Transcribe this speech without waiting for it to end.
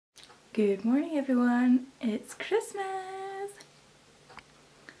Good morning everyone, it's Christmas!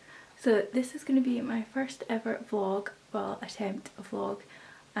 So this is going to be my first ever vlog, well attempt a vlog,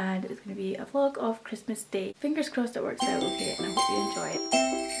 and it's going to be a vlog of Christmas Day. Fingers crossed it works out okay and I hope you enjoy it.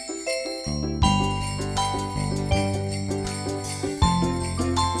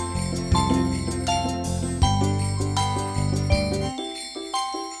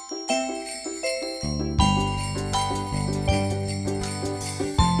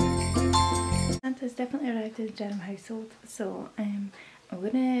 Santa's definitely arrived in the Denham household, so I'm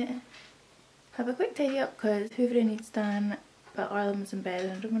gonna have a quick tidy up because hoovering needs done, but Arlen's in bed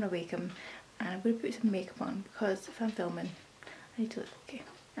and I don't want to wake him, and I'm going to put some makeup on because if I'm filming I need to look okay,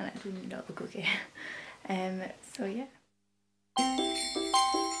 and I do not look okay. So yeah.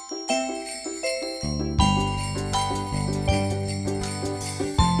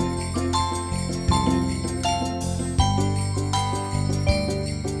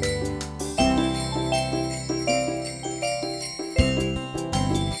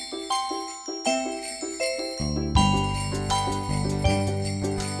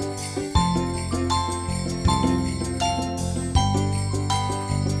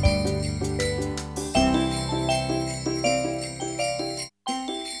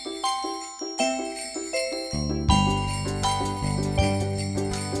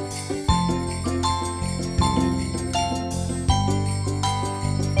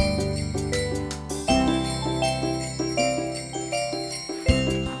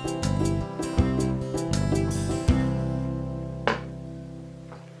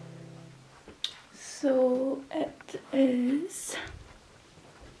 So it is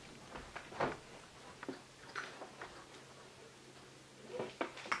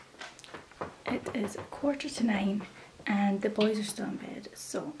 8:45 and the boys are still in bed,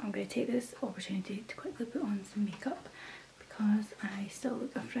 so I'm going to take this opportunity to quickly put on some makeup because I still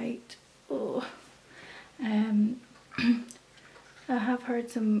look a fright. Oh. I have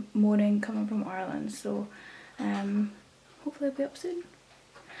heard some moaning coming from Arlen, so hopefully I'll be up soon.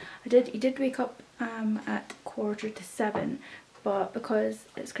 He did wake up at 7:15, but because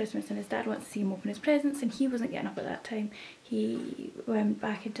it's Christmas and his dad wants to see him open his presents and he wasn't getting up at that time, he went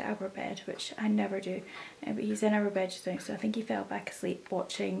back into our bed, which I never do, but he's in our bed just now, so I think he fell back asleep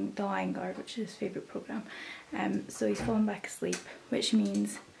watching The Lion Guard, which is his favourite programme. So he's fallen back asleep, which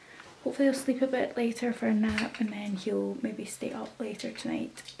means hopefully he'll sleep a bit later for a nap, and then he'll maybe stay up later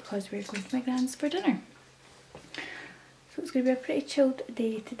tonight because we're going to my grand's for dinner. So it's going to be a pretty chilled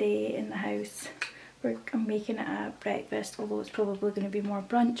day today in the house. I'm making it a breakfast, although it's probably going to be more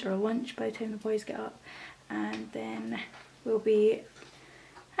brunch or lunch by the time the boys get up. And then we'll be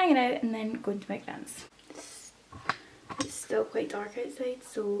hanging out and then going to my grand's. It's still quite dark outside,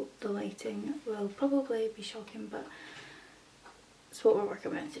 so the lighting will probably be shocking, but it's what we're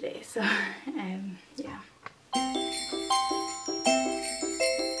working with today, so yeah.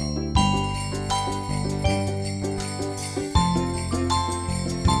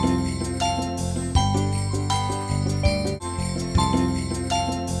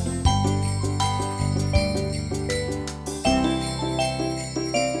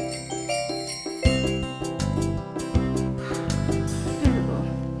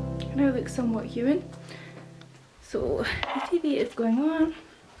 Somewhat human. So the TV is going on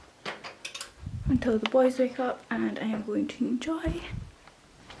until the boys wake up, and I am going to enjoy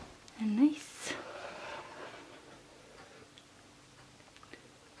a nice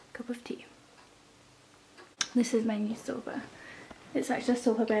cup of tea. This is my new sofa. It's actually a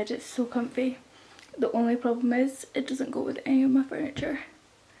sofa bed, it's so comfy. The only problem is it doesn't go with any of my furniture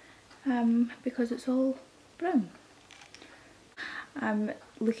because it's all brown. I'm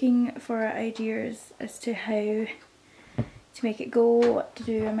looking for ideas as to how to make it go, what to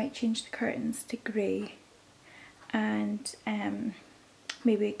do. I might change the curtains to grey and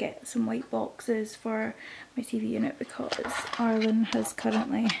maybe get some white boxes for my TV unit because Arlen has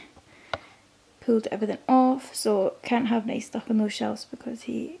currently pulled everything off, so can't have nice stuff on those shelves because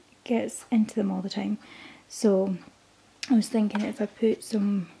he gets into them all the time. So I was thinking if I put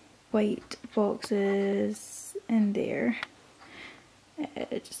some white boxes in there,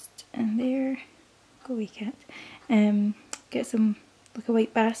 just in there, go wee cat, get some, like a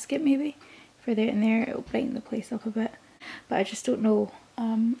white basket maybe for there and there, it'll brighten the place up a bit. But I just don't know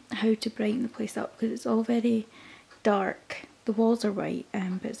how to brighten the place up because it's all very dark. The walls are white,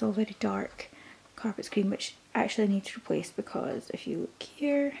 but it's all very dark. Carpet's green, which actually I need to replace because if you look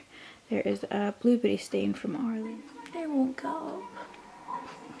here, there is a blueberry stain from Arlen. They won't go.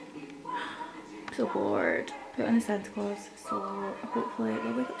 So bored. Put on the Santa Claus, so hopefully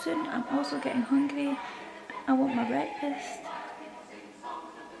they'll wake up soon. I'm also getting hungry. I want my breakfast.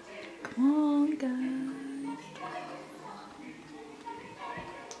 Come on, guys.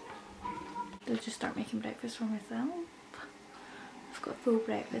 I'll just start making breakfast for myself. I've got full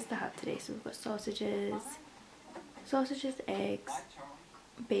breakfast to have today, so we've got sausages, eggs,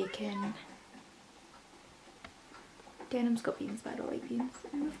 bacon. Denham's got beans, but I don't like beans.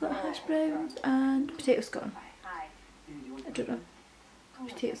 And we've got hash browns and potato scone. I don't know.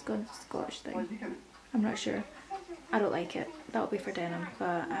 Potato scone's a Scottish thing. I'm not sure. I don't like it. That'll be for Denham,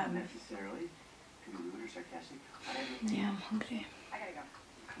 but yeah, I'm hungry.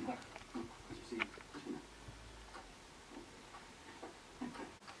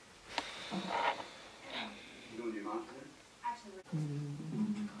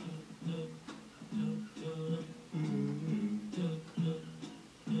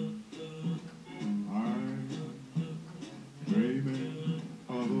 Dreaming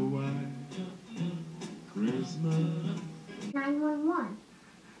of a white Christmas. 911.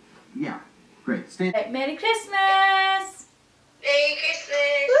 Yeah, great. Stay. Right, Merry Christmas! Merry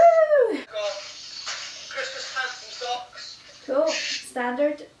Christmas! Woo! Got Christmas pants and socks. Cool.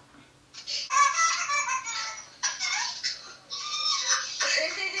 Standard.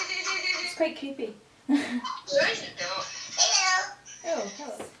 It's quite creepy. Where is it now? Hello. Oh,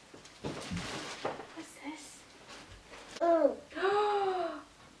 hello. What's this? Oh.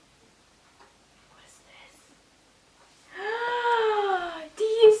 What is this? Do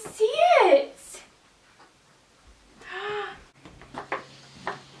you see it?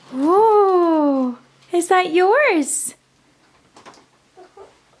 Oh, is that yours?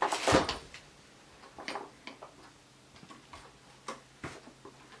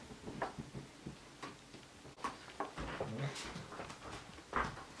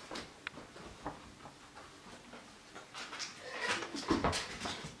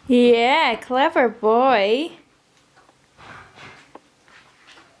 Yeah, clever boy.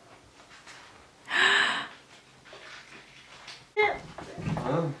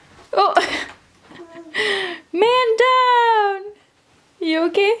 Oh, man down. You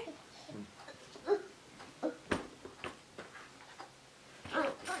okay?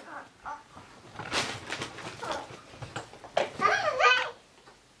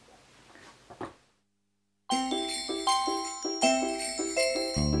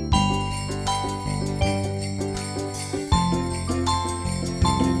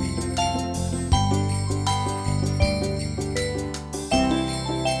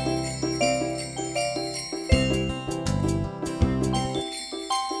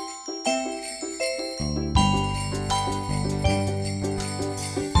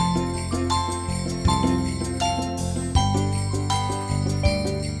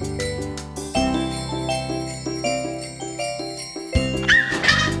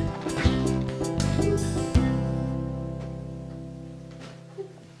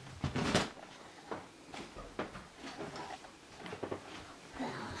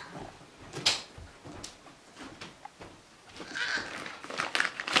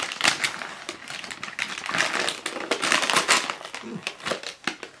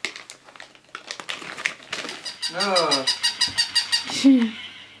 No.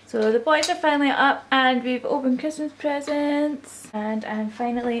 So the boys are finally up and we've opened Christmas presents and I'm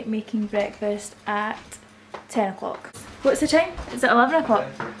finally making breakfast at 10 o'clock. What's the time? Is it 11 o'clock?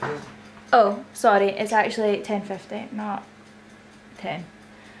 Oh, sorry, it's actually 10:50, not 10.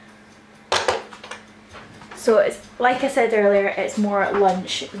 So it's, like I said earlier, it's more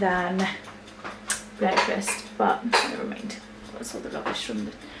lunch than breakfast, but never mind. That's all the rubbish from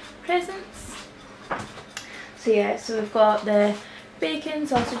the presents. So yeah, so we've got the bacon,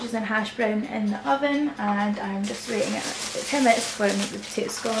 sausages and hash brown in the oven and I'm just waiting at 10 minutes before I make the potato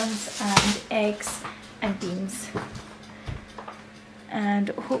scones and eggs and beans. And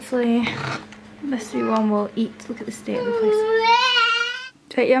hopefully this wee one will eat. Look at the state of the place.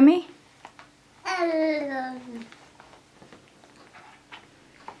 Is that yummy?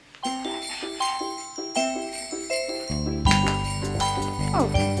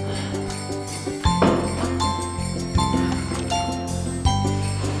 Oh.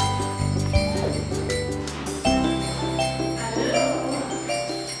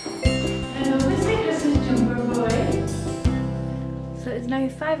 It's now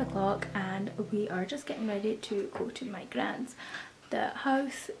 5 o'clock and we are just getting ready to go to my grand's. The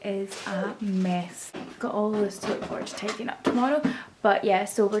house is a mess. Got all this to look forward to tidying up tomorrow. But yeah,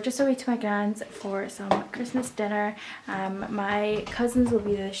 so we're just away to my grand's for some Christmas dinner. My cousins will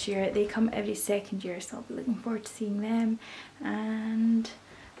be there this year. They come every second year, so I'll be looking forward to seeing them. And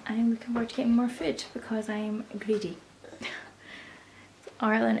I'm looking forward to getting more food because I'm greedy.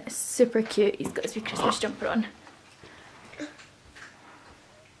 Arlen is super cute. He's got his wee Christmas jumper on.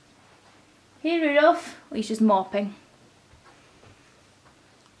 Hey Rudolph. Oh, he's just mopping.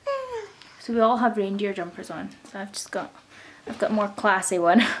 So we all have reindeer jumpers on. So I've got a more classy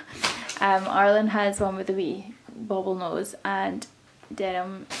one. Arlen has one with a wee bobble nose and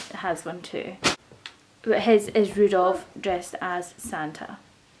Denim has one too. But his is Rudolph dressed as Santa.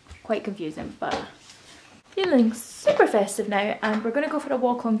 Quite confusing, but feeling super festive now, and we're going to go for a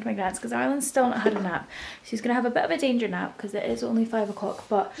walk home to my grand's because Arlen's still not had a nap. So he's going to have a bit of a danger nap because it is only 5 o'clock,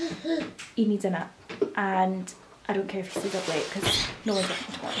 but he needs a nap, and I don't care if he stays up late because no one's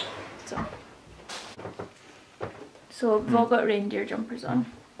working tomorrow. So we've all got reindeer jumpers on.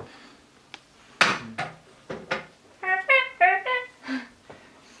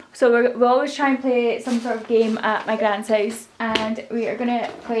 So we'll always try and play some sort of game at my grand's house, and we are going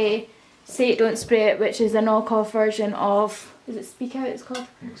to play Say It Don't Spray It, which is a knockoff version of, is it Speak Out it's called?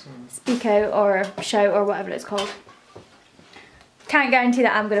 Speak Out or Shout or whatever it's called. Can't guarantee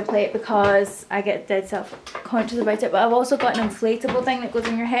that I'm going to play it because I get dead self-conscious about it, but I've also got an inflatable thing that goes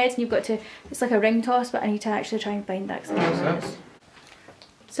in your head and you've got to, it's like a ring toss, but I need to actually try and find that.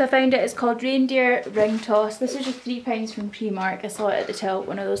 So I found it, it's called Reindeer Ring Toss. This is just £3 from Primark. I saw it at the till,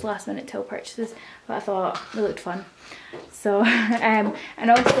 one of those last minute till purchases, but I thought it looked fun. So, and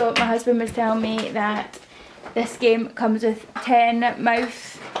also my husband was telling me that this game comes with 10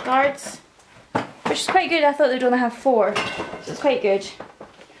 mouth guards, which is quite good. I thought they'd only have 4, so it's quite good.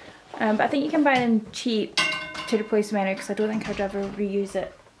 But I think you can buy them cheap to replace many because I don't think I'd ever reuse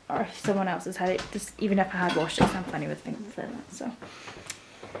it, or if someone else has had it, just even if I had washed it, I'm funny with things like that, so.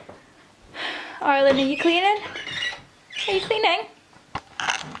 Arlen, are you cleaning? Are you cleaning?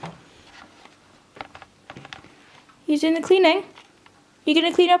 You doing the cleaning? You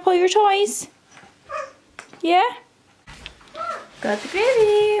gonna clean up all your toys? Yeah? Got the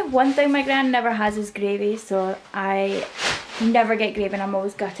gravy. One thing my gran never has is gravy, so I never get gravy and I'm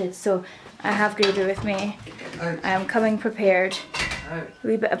always gutted. So I have gravy with me. I am coming prepared. A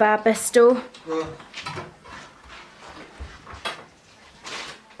wee bit of Abisto.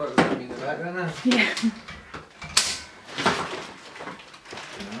 Yeah.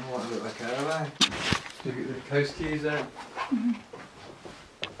 What look like a look at the coast keys there.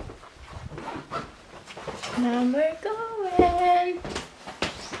 Now we're going.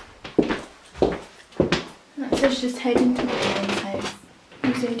 That's us just heading to my parents' house.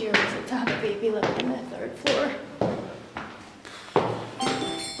 Whose idea was it to have a baby living on the 3rd floor?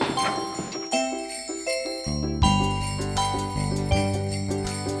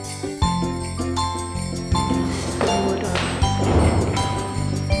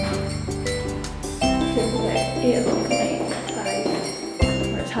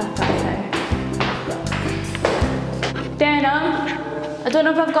 I don't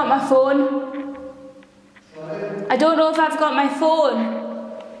know if I've got my phone. I don't know if I've got my phone.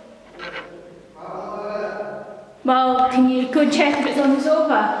 Well, can you go and check if it's on the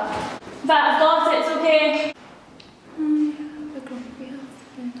sofa? But I've got it, it's okay.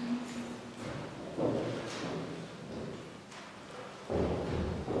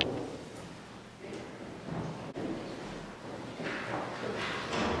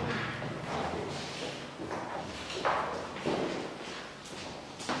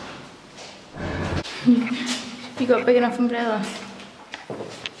 You got a big enough umbrella?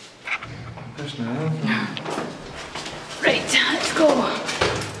 Just now. Right, let's go.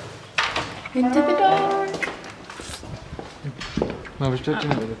 Into the dark. I was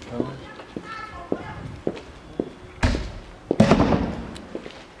judging it with the power.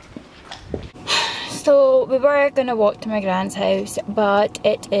 So we were going to walk to my grand's house, but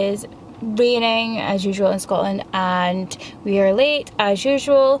it is raining as usual in Scotland and we are late as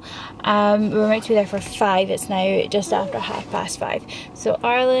usual. We were meant to be there for 5, it's now just after 5:30. So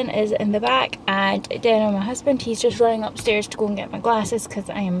Arlen is in the back and Denim, my husband, he's just running upstairs to go and get my glasses because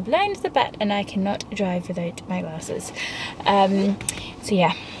I am blind as a bat and I cannot drive without my glasses. So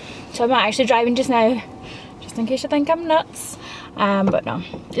yeah, so I'm not actually driving just now, just in case you think I'm nuts. But no,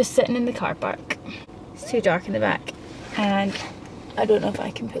 just sitting in the car park. It's too dark in the back and I don't know if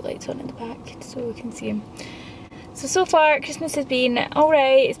I can put lights on in the back so we can see him. So far Christmas has been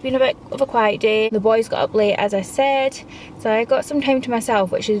alright. It's been a bit of a quiet day. The boys got up late as I said, so I got some time to myself,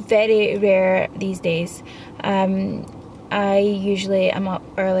 which is very rare these days. I usually am up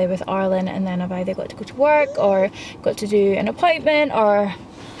early with Arlen and then I've either got to go to work or got to do an appointment or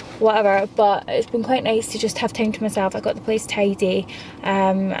whatever, but it's been quite nice to just have time to myself. I got the place tidy.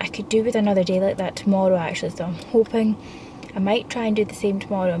 I could do with another day like that tomorrow actually, so I'm hoping I might try and do the same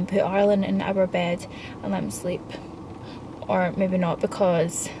tomorrow and put Arlen in our bed and let him sleep. Or maybe not,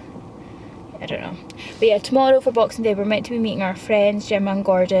 because I don't know. But yeah, tomorrow for Boxing Day we're meant to be meeting our friends, Gemma and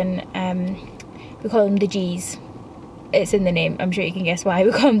Gordon. We call them the G's. It's in the name, I'm sure you can guess why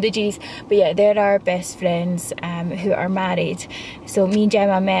we call them the G's. But yeah, they're our best friends who are married. So me and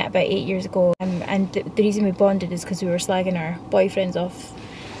Gemma met about 8 years ago, and the reason we bonded is because we were slagging our boyfriends off,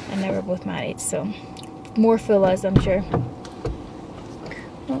 and now we're both married. So more fools, I'm sure.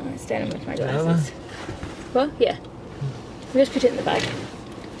 Oh, it's denim with my glasses. What? Yeah. We'll just put it in the bag.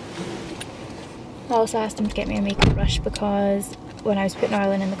 I also asked him to get me a makeup brush because when I was putting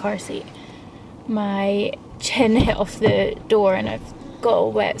Arlen in the car seat, my chin hit off the door and I've got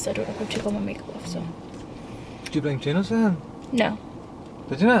all wet, so I don't know if I've took all my makeup off. So. Did you bring chinos then? No.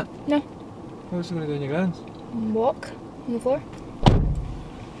 Did you not? No. What was you going to do in your grounds? Walk on the floor.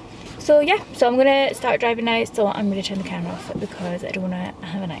 So yeah, so I'm gonna start driving now, so I'm gonna turn the camera off because I don't wanna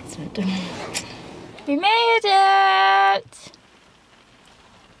have an accident. We made it!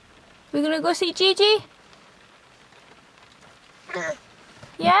 We're gonna go see Gigi?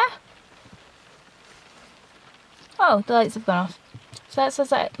 Yeah? Oh, the lights have gone off. So that's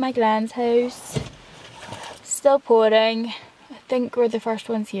us at my grand's house. Still pouring. I think we're the first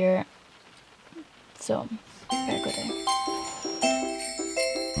ones here. So, better go down.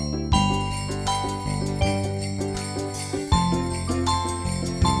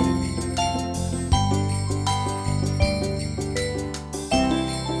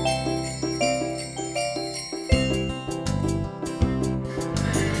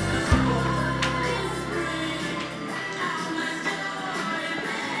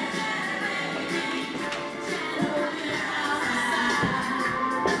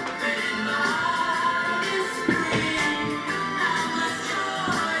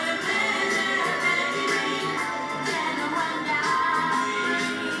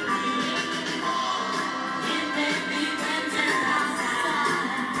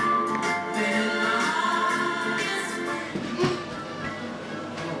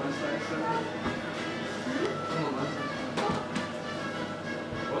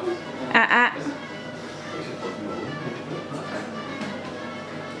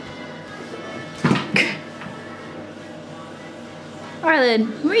 Arlen,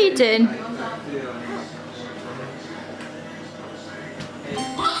 what are you doing?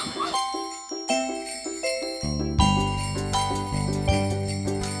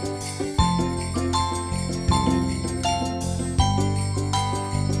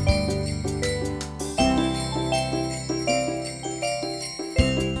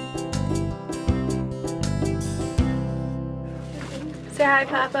 Say hi,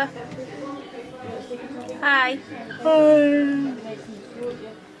 Papa. Hi. Hi.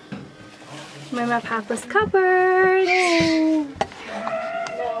 I'm in my Papa's cupboard.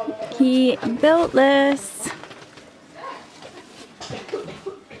 He built this.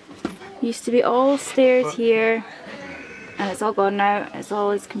 Used to be all stairs here, and it's all gone now. It's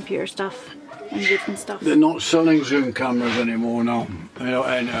all his computer stuff and wood and stuff. They're not selling zoom cameras anymore now. They're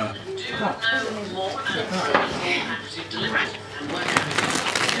not in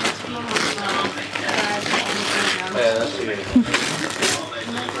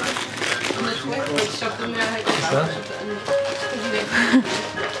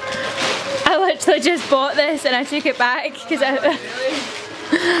I literally just bought this and I took it back because I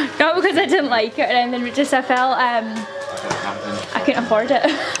not because I didn't like it or anything, but just I felt I couldn't afford it.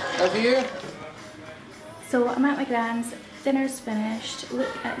 Have you? So I'm at my grand's, dinner's finished.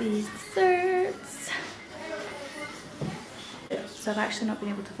 Look at these desserts. So I've actually not been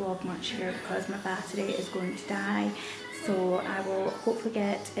able to vlog much here because my battery is going to die. So I will hopefully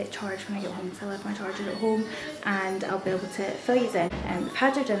get it charged when I get home, so I left my charger at home and I'll be able to fill you in. We've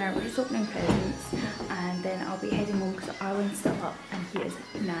had our dinner, we're just opening presents, and then I'll be heading home because Arlen's still up and he is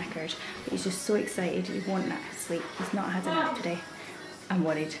knackered. But he's just so excited, he won't sleep. He's not had a nap today. I'm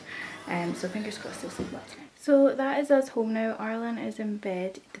worried. So fingers crossed he'll sleep well tonight. So that is us home now. Arlen is in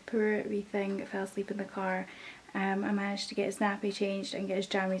bed. The poor wee thing fell asleep in the car. I managed to get his nappy changed and get his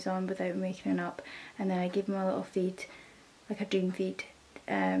jammies on without waking him up, and then I gave him a little feed, like a dream feed,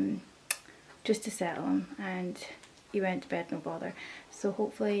 just to settle him, and he went to bed no bother. So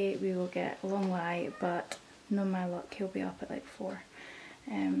hopefully we will get a long lie, but no my luck, he'll be up at like 4.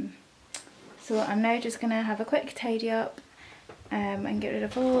 So I'm now just gonna have a quick tidy up and get rid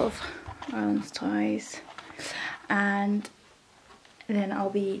of all of Arlen's toys, and then I'll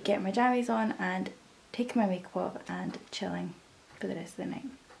be getting my jammies on and taking my makeup off and chilling for the rest of the night.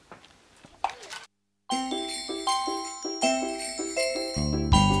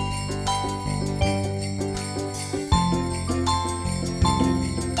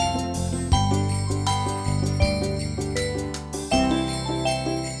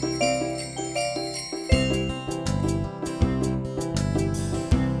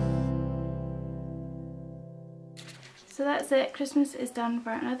 So that's it. Christmas is done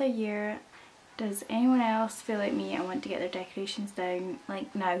for another year. Does anyone else feel like me and want to get their decorations down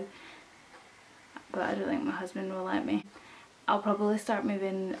like now? But I don't think my husband will let me. I'll probably start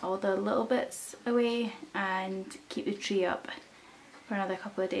moving all the little bits away and keep the tree up for another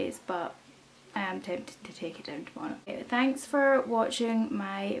couple of days, but I am tempted to take it down tomorrow. Okay, thanks for watching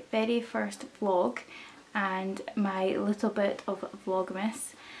my very first vlog and my little bit of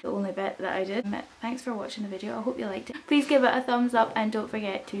Vlogmas, the only bit that I did. Thanks for watching the video. I hope you liked it. Please give it a thumbs up and don't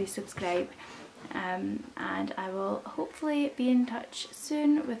forget to subscribe. And I will hopefully be in touch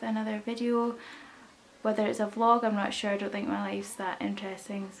soon with another video. Whether it's a vlog, I'm not sure. I don't think my life's that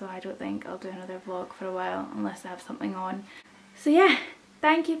interesting, so I don't think I'll do another vlog for a while unless I have something on. So yeah,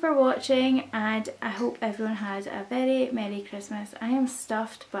 thank you for watching and I hope everyone has a very Merry Christmas. I am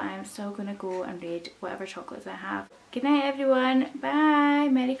stuffed, but I am still going to go and raid whatever chocolates I have. Good night everyone, bye,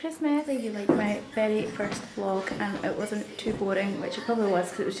 Merry Christmas. I you liked my very first vlog and it wasn't too boring, which it probably was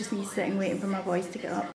because it was just me sitting waiting for my boys to get up.